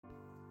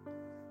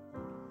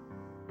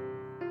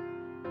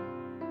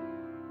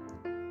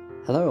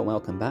Hello and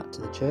welcome back to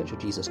the Church of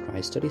Jesus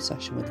Christ study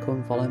session with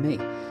Come Follow Me.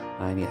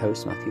 I am your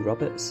host Matthew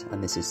Roberts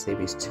and this is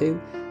Series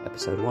 2,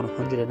 Episode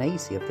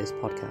 180 of this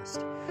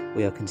podcast.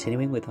 We are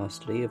continuing with our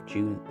study of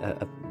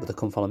the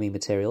Come Follow Me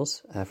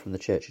materials from the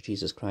Church of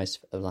Jesus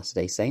Christ of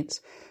Latter-day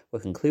Saints. We're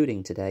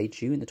concluding today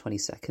June the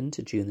 22nd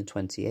to June the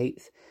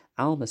 28th,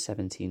 Alma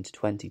 17 to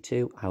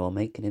 22, I will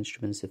make an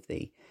instrument of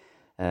thee.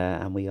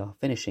 And we are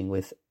finishing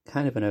with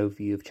kind of an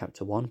overview of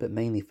chapter 1, but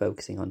mainly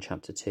focusing on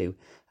chapter 2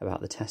 about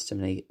the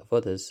testimony of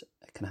others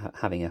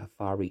having a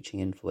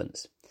far-reaching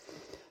influence.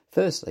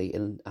 Firstly,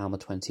 in Alma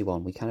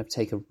 21, we kind of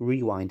take a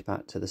rewind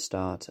back to the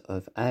start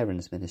of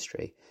Aaron's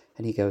ministry,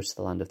 and he goes to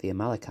the land of the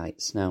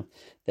Amalekites. Now,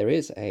 there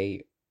is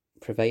a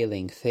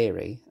prevailing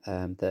theory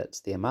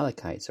that the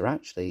Amalekites are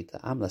actually the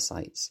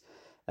Amlicites,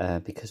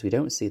 because we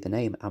don't see the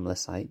name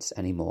Amlicites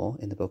anymore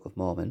in the Book of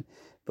Mormon,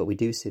 but we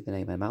do see the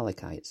name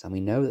Amalekites, and we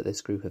know that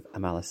this group of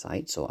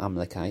Amalecites or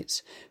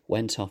Amalekites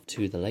went off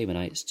to the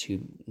Lamanites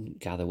to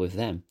gather with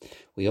them.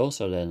 We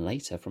also learn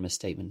later from a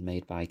statement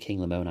made by King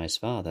Lamoni's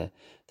father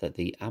that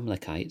the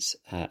Amalekites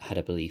had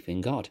a belief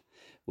in God,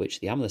 which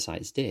the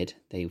Amalecites did.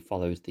 They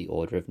followed the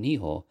order of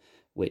Nehor,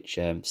 which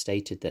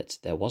stated that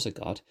there was a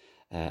God,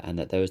 and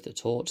that those that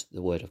taught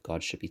the word of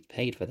God should be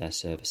paid for their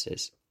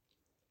services.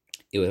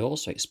 It would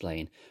also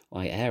explain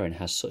why Aaron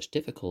has such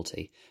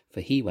difficulty, for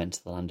he went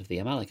to the land of the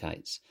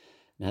Amalekites.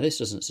 Now, this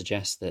doesn't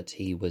suggest that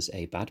he was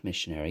a bad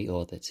missionary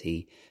or that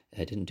he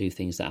didn't do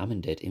things that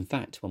Ammon did. In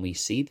fact, when we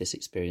see this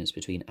experience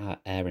between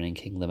Aaron and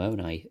King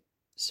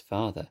Lamoni's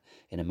father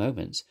in a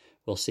moment,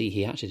 we'll see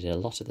he actually did a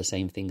lot of the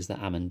same things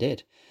that Ammon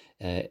did.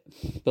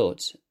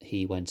 But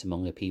he went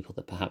among a people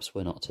that perhaps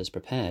were not as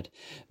prepared.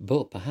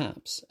 But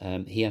perhaps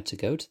he had to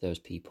go to those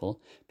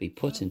people, be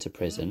put into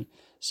prison,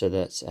 so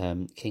that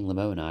King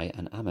Lamoni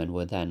and Ammon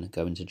were then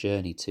going to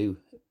journey to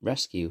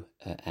rescue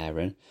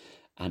Aaron.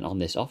 And on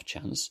this off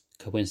chance,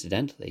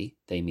 coincidentally,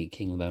 they meet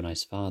King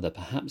Lamoni's father,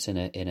 perhaps in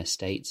a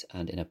state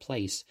and in a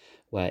place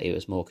where it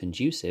was more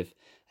conducive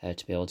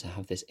to be able to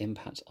have this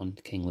impact on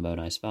King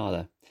Lamoni's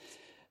father.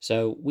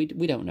 So we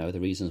don't know the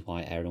reasons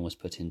why Aaron was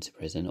put into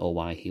prison or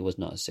why he was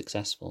not as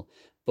successful,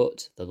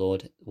 but the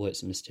Lord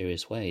works in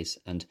mysterious ways.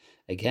 And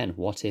again,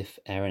 what if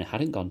Aaron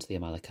hadn't gone to the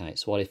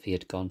Amalekites? What if he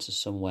had gone to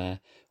somewhere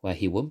where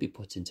he wouldn't be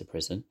put into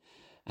prison?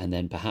 And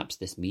then perhaps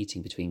this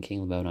meeting between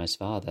King Lamoni's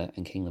father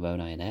and King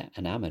Lamoni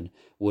and Ammon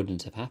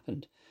wouldn't have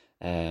happened.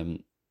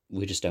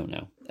 We just don't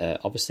know.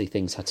 Obviously,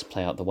 things had to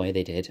play out the way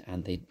they did,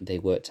 and they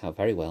worked out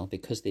very well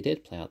because they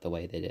did play out the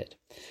way they did.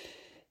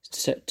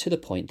 So, to the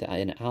point that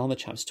in Alma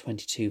chapter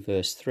 22,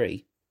 verse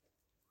 3,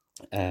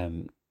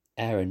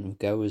 Aaron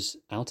goes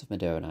out of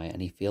Middoni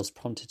and he feels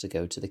prompted to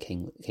go to the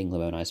King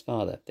Lamoni's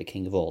father, the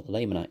king of all the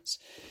Lamanites.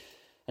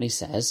 And he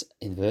says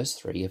in verse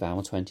 3 of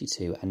Alma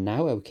 22, "And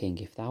now, O king,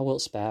 if thou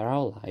wilt spare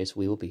our lives,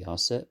 we will be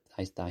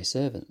thy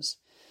servants."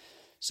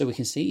 So we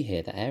can see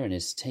here that Aaron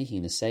is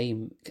taking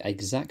the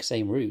exact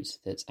same route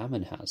that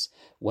Ammon has,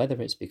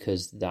 whether it's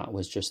because that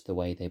was just the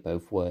way they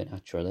both were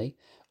naturally,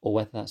 or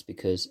whether that's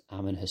because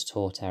Ammon has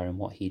taught Aaron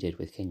what he did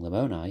with King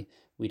Lamoni,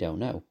 we don't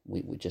know.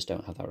 We just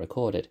don't have that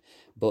recorded.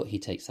 But he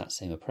takes that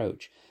same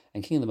approach.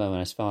 And King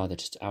Lamoni's father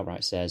just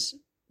outright says,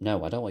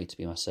 "No, I don't want you to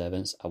be my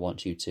servants. I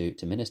want you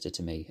to minister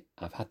to me.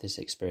 I've had this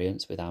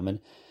experience with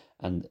Ammon,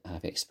 and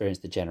I've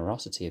experienced the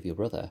generosity of your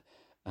brother,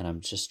 and I'm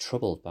just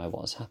troubled by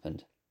what has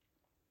happened."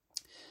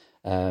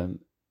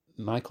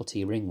 Michael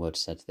T. Ringwood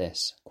said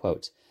this,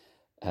 quote,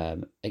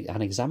 "An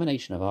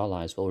examination of our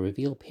lives will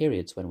reveal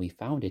periods when we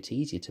found it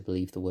easier to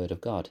believe the word of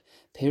God,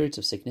 periods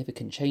of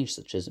significant change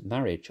such as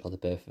marriage or the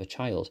birth of a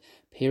child,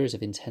 periods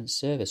of intense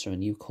service from a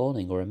new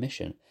calling or a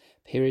mission,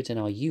 periods in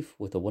our youth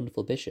with a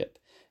wonderful bishop,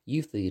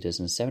 youth leaders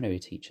and seminary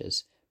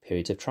teachers,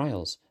 periods of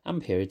trials,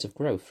 and periods of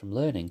growth from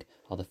learning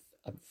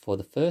for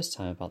the first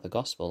time about the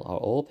gospel are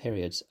all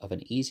periods of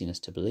an easiness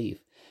to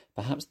believe.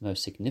 Perhaps the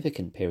most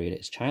significant period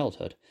is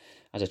childhood.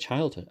 As a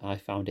child, I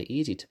found it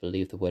easy to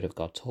believe the word of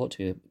God taught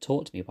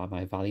to me by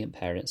my valiant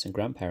parents and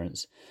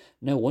grandparents.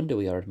 No wonder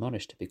we are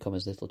admonished to become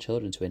as little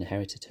children to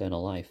inherit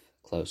eternal life."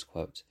 Close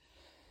quote.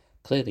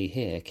 Clearly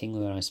here, King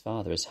Lamoni's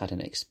father has had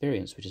an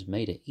experience which has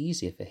made it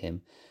easier for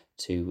him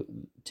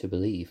to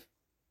believe.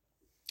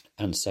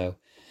 And so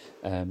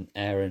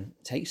Aaron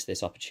takes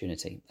this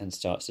opportunity and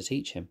starts to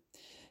teach him.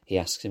 He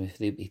asks him if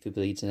he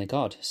believes in a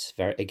God.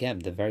 Again,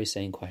 the very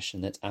same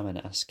question that Ammon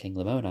asked King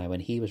Lamoni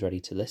when he was ready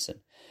to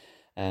listen.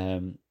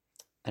 And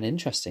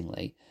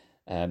interestingly,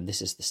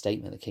 this is the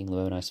statement that King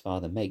Lamoni's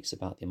father makes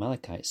about the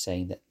Amalekites,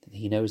 saying that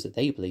he knows that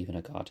they believe in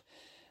a God.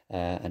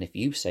 And if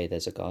you say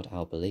there's a God,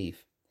 I'll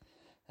believe.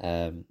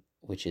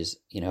 Which is,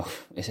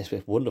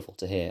 it's wonderful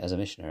to hear as a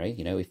missionary.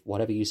 If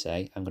whatever you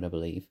say, I'm going to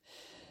believe.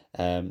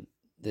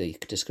 The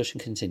discussion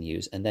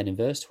continues, and then in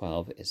verse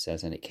 12 it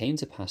says, "And it came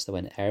to pass that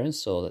when Aaron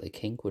saw that the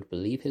king would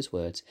believe his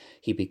words,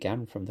 he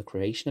began from the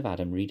creation of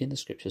Adam reading the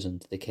scriptures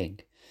unto the king."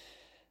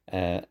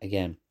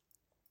 Again,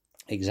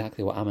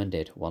 exactly what Ammon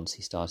did once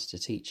he started to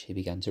teach. He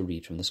began to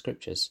read from the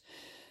scriptures.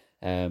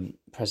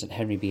 President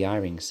Henry B.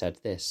 Eyring said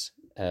this,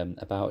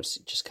 about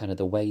just kind of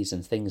the ways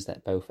and things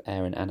that both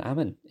Aaron and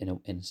Ammon,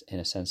 in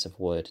a sense of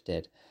word,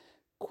 did.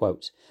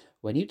 Quote,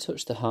 "When you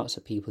touch the hearts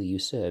of people you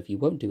serve, you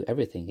won't do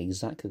everything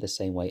exactly the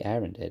same way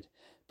Aaron did,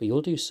 but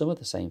you'll do some of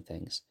the same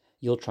things.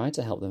 You'll try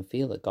to help them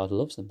feel that God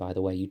loves them by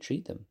the way you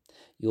treat them.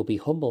 You'll be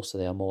humble so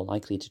they are more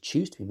likely to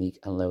choose to be meek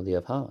and lowly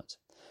of heart.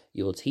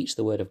 You will teach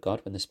the word of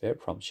God when the Spirit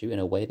prompts you in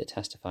a way that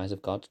testifies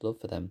of God's love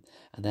for them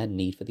and their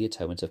need for the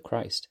atonement of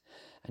Christ.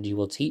 And you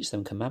will teach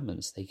them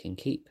commandments they can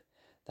keep.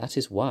 That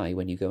is why,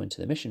 when you go into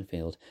the mission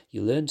field,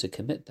 you learn to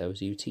commit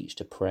those you teach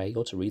to pray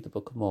or to read the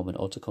Book of Mormon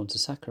or to come to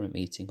sacrament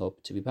meeting or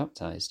to be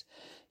baptized.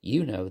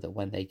 You know that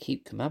when they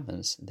keep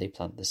commandments, they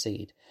plant the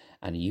seed,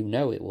 and you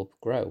know it will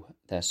grow,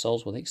 their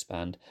souls will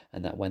expand,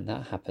 and that when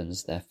that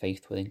happens, their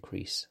faith will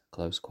increase."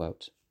 Close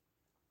quote.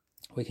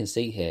 We can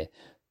see here,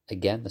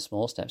 again, the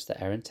small steps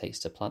that Aaron takes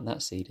to plant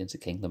that seed into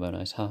King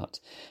Lamoni's heart.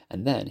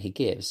 And then he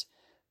gives,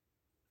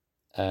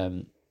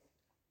 a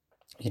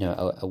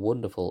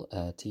wonderful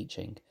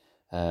teaching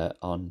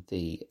on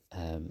the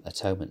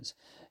atonement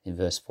in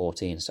verse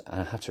 14. So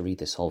I have to read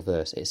this whole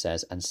verse. It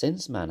says, "And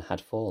since man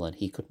had fallen,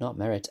 he could not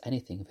merit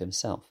anything of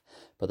himself,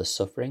 but the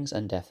sufferings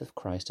and death of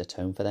Christ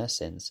atone for their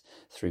sins,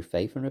 through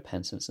faith and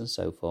repentance and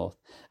so forth,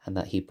 and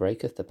that he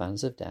breaketh the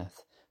bands of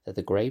death, that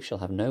the grave shall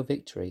have no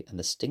victory, and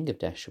the sting of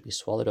death shall be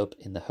swallowed up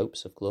in the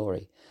hopes of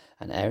glory.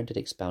 And Aaron did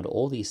expound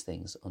all these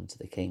things unto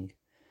the king."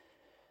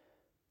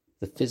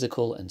 The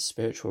physical and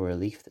spiritual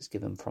relief that's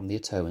given from the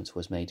atonement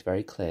was made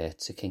very clear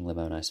to King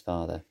Lamoni's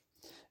father.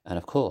 And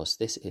of course,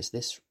 this is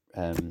this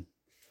kind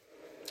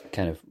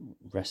of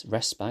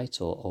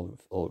respite or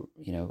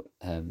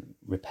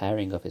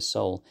repairing of his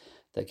soul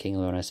that King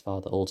Lamoni's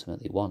father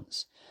ultimately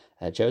wants.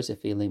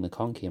 Joseph E. Lee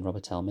McConkie and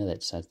Robert L.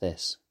 Millard said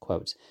this,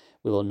 quote,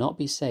 "We will not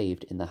be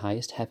saved in the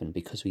highest heaven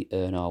because we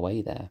earn our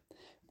way there.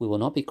 We will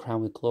not be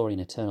crowned with glory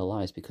and eternal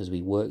lives because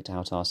we worked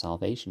out our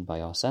salvation by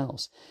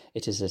ourselves.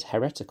 It is as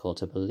heretical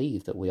to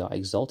believe that we are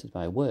exalted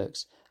by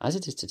works as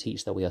it is to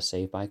teach that we are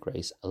saved by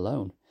grace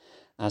alone.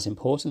 As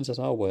important as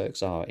our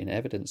works are in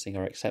evidencing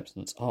our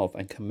acceptance of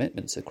and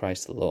commitment to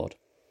Christ the Lord,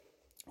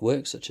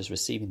 works such as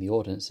receiving the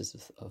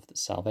ordinances of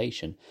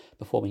salvation,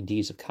 performing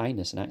deeds of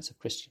kindness and acts of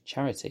Christian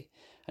charity,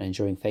 and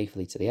enduring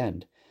faithfully to the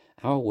end,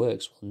 our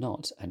works will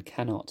not and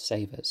cannot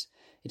save us.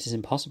 It is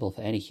impossible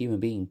for any human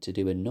being to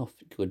do enough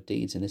good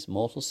deeds in this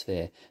mortal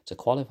sphere to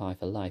qualify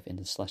for life in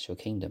the celestial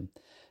kingdom.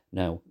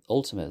 No,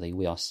 ultimately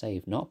we are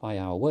saved not by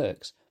our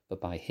works, but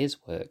by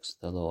his works,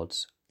 the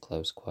Lord's."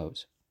 Close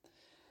quote.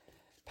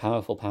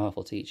 Powerful,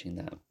 powerful teaching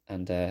that,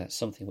 and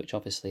something which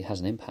obviously has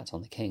an impact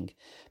on the king,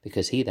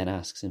 because he then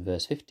asks in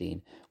verse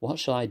 15, "What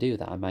shall I do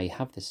that I may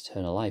have this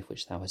eternal life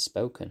which thou hast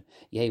spoken?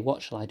 Yea,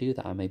 what shall I do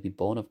that I may be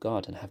born of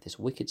God, and have this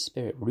wicked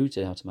spirit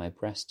rooted out of my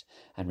breast,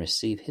 and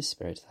receive his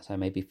spirit, that I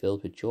may be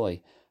filled with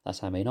joy,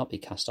 that I may not be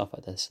cast off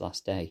at this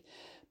last day?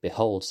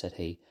 Behold," said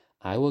he,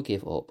 "I will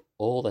give up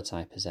all that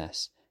I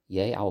possess.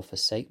 Yea, I will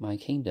forsake my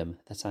kingdom,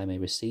 that I may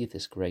receive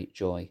this great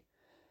joy."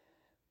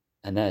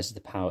 And there's the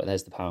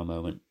power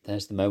moment.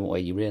 There's the moment where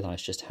you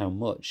realise just how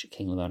much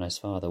King Lamoni's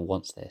father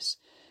wants this.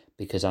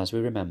 Because as we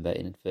remember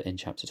in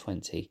chapter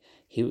 20,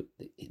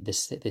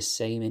 this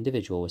same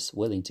individual was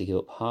willing to give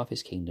up half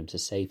his kingdom to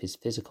save his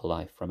physical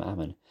life from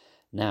Ammon.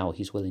 Now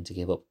he's willing to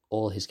give up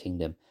all his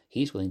kingdom.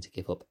 He's willing to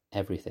give up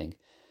everything.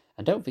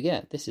 And don't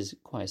forget, this is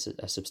quite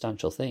a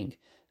substantial thing.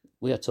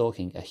 We are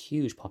talking a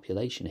huge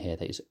population here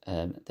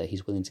that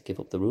he's willing to give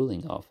up the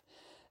ruling of,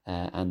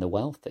 and the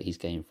wealth that he's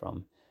gained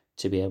from,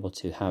 to be able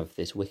to have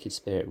this wicked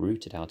spirit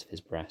rooted out of his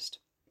breast.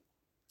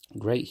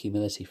 Great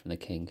humility from the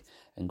king,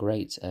 and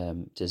great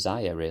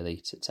desire, really,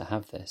 to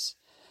have this.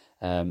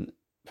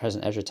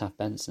 President Ezra Taft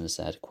Benson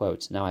said,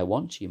 quote, "Now I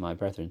want you, my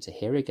brethren, to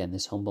hear again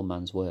this humble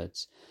man's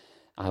words.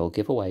 I will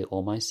give away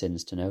all my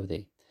sins to know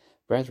thee.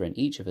 Brethren,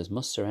 each of us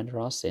must surrender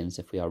our sins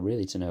if we are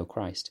really to know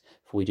Christ,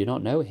 for we do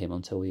not know him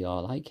until we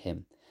are like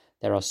him.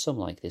 There are some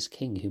like this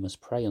king who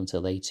must pray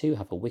until they too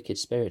have a wicked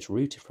spirit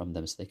rooted from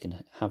them so they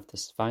can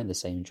find the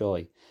same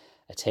joy.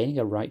 Attaining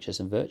a righteous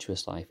and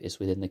virtuous life is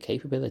within the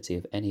capability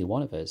of any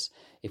one of us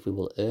if we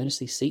will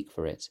earnestly seek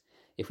for it.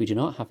 If we do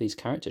not have these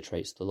character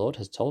traits, the Lord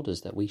has told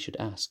us that we should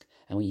ask,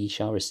 and ye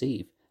shall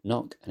receive.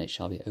 Knock, and it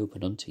shall be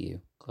opened unto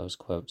you." Close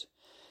quote.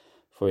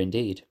 For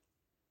indeed,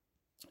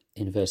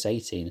 in verse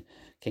 18,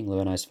 King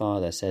Lamoni's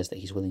father says that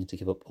he's willing to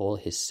give up all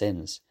his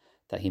sins,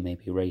 that he may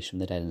be raised from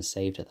the dead and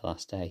saved at the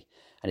last day.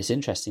 And it's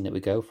interesting that we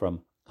go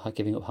from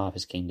giving up half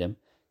his kingdom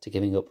to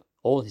giving up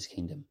all his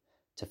kingdom,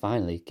 to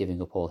finally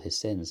giving up all his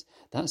sins.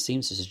 That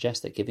seems to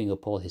suggest that giving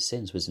up all his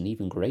sins was an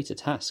even greater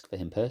task for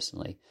him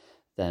personally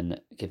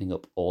than giving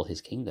up all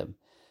his kingdom.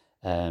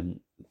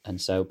 And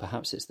so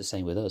perhaps it's the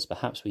same with us.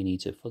 Perhaps we need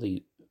to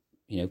fully,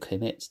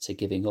 commit to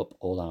giving up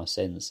all our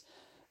sins,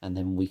 and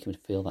then we can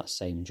feel that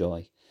same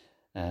joy.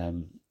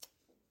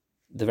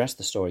 The rest of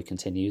the story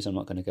continues. I'm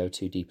not going to go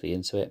too deeply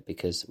into it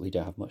because we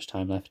don't have much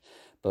time left.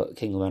 But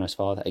King Lamoni's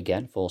father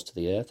again falls to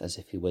the earth as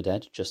if he were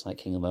dead, just like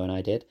King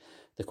Lamoni did.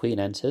 The queen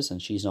enters,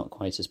 and she's not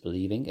quite as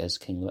believing as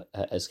King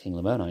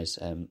Lamoni's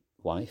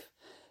wife.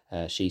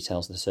 She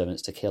tells the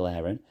servants to kill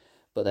Aaron,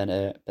 But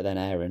then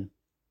Aaron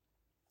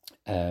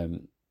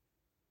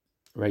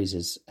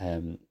raises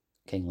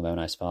King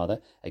Lamoni's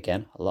father.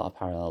 Again, a lot of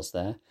parallels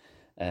there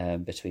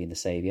between the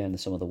Saviour and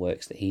some of the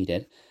works that he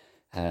did.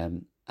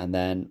 And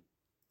then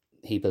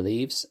he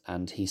believes,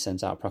 and he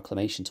sends out a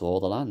proclamation to all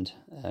the land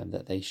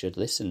that they should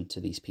listen to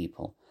these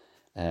people,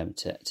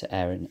 to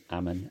Aaron,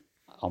 Ammon,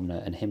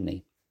 Omner, and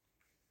Himni.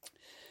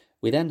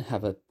 We then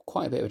have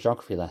quite a bit of a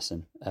geography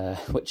lesson,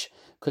 which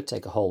could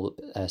take a whole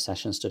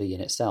session study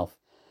in itself.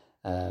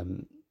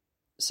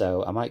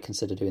 So I might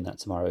consider doing that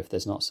tomorrow if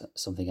there's not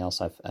something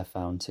else I've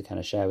found to kind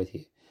of share with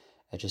you,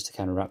 just to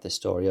kind of wrap this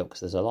story up,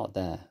 because there's a lot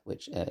there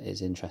which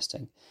is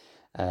interesting.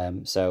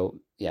 So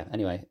yeah,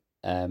 anyway,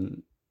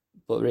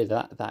 but really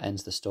that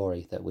ends the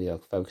story that we are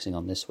focusing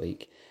on this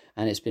week,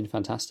 and it's been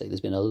fantastic.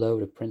 There's been a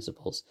load of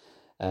principles,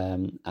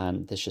 and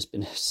there's just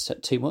been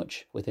too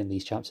much within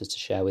these chapters to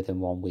share within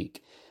 1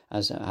 week,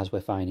 as we're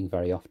finding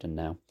very often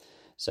now.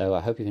 So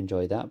I hope you've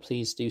enjoyed that.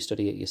 Please do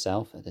study it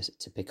yourself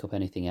to pick up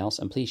anything else,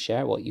 and please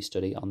share what you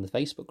study on the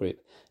Facebook group,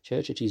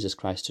 Church of Jesus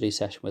Christ Study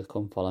Session with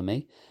Come Follow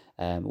Me.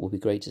 It will be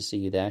great to see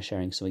you there,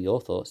 sharing some of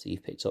your thoughts that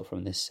you've picked up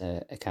from this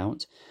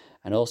account.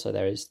 And also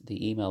there is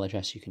the email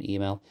address you can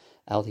email,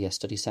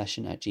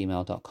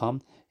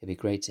 ldsstudysession@gmail.com. It'd be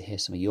great to hear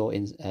some of your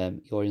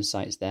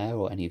insights there,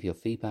 or any of your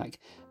feedback.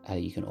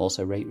 You can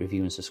also rate,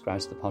 review and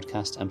subscribe to the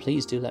podcast. And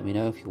please do let me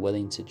know if you're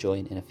willing to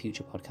join in a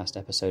future podcast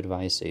episode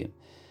via Zoom.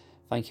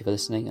 Thank you for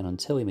listening, and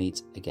until we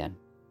meet again.